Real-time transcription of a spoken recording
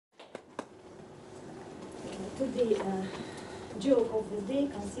Today, joke of the day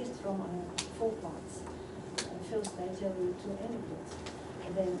consists from 4 parts. First, I tell you 2 anecdotes.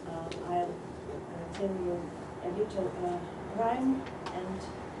 Then I'll tell you a little rhyme and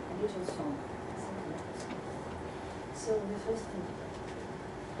a little song. So the first thing.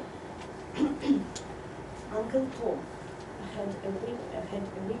 Uncle Tom had a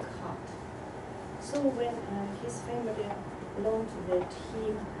weak heart. So when his family learned that he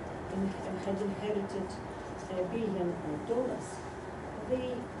had inherited $1 billion, they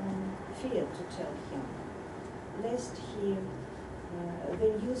feared to tell him, lest the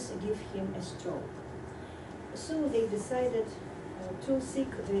news give him a stroke. So they decided to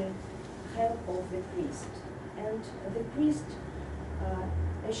seek the help of the priest. And the priest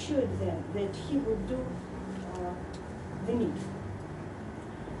assured them that he would do the needful.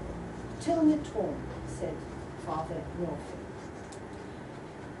 Tell me, Tom, said Father Murphy,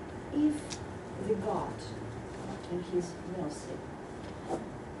 if the God in his mercy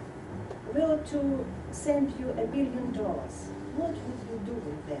were to send you $1 billion, what would you do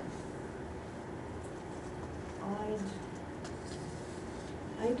with them?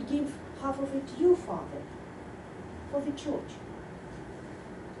 I'd give half of it to you, Father, for the church.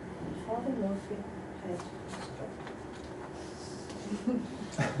 And Father Murphy had a stroke.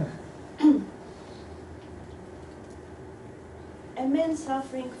 A man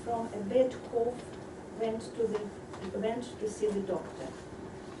suffering from a bad cough went to see the doctor.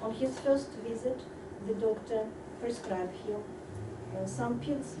 On his first visit, the doctor prescribed him some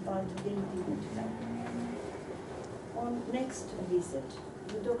pills, but they didn't help. On next visit,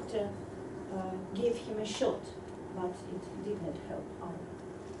 the doctor gave him a shot, but it did not help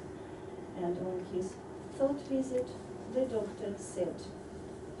either. And on his third visit, the doctor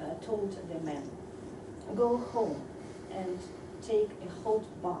told the man, go home and take a hot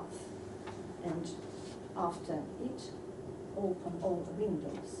bath, and after it, open all the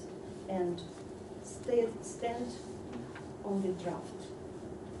windows and stand on the draft.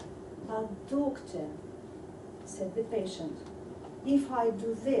 But doctor, said the patient, if I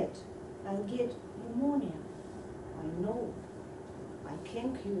do that, I'll get pneumonia. I know, I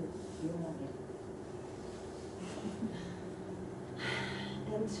can cure pneumonia.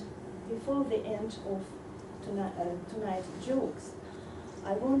 And before the end of tonight's jokes,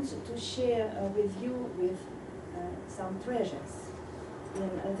 I want to share with you some treasures.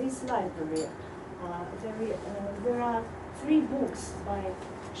 In this library, there are 3 books by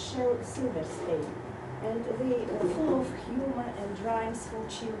Shel Silverstein, and they are full of humor and rhymes for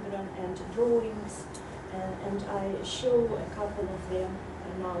children and drawings, and I show a couple of them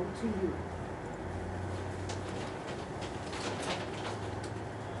now to you.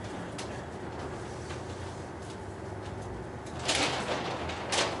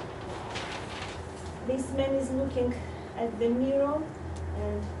 This man is looking at the mirror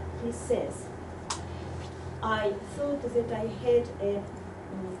and he says, I thought that I had a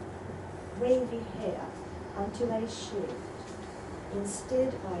wavy hair until I shaved.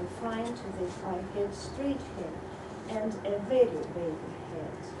 Instead, I find that I had straight hair and a very wavy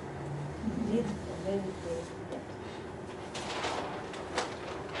head. With a very wavy head.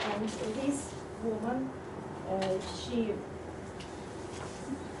 And this woman, she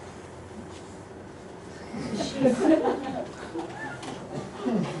It's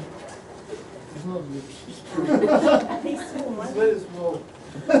not big. this woman, It's very small.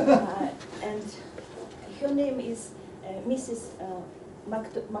 and her name is Mrs.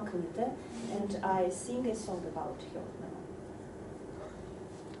 McLeod, and I sing a song about her now.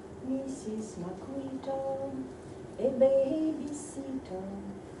 Mrs. McLeod, a babysitter,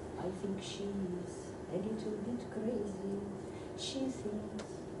 I think she's a little bit crazy. She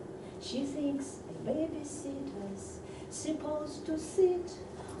thinks a babysitter's supposed to sit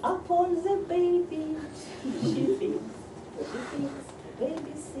upon the baby. She thinks a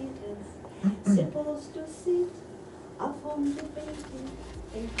babysitter's supposed to sit upon the baby.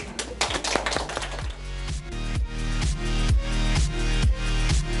 Thank you.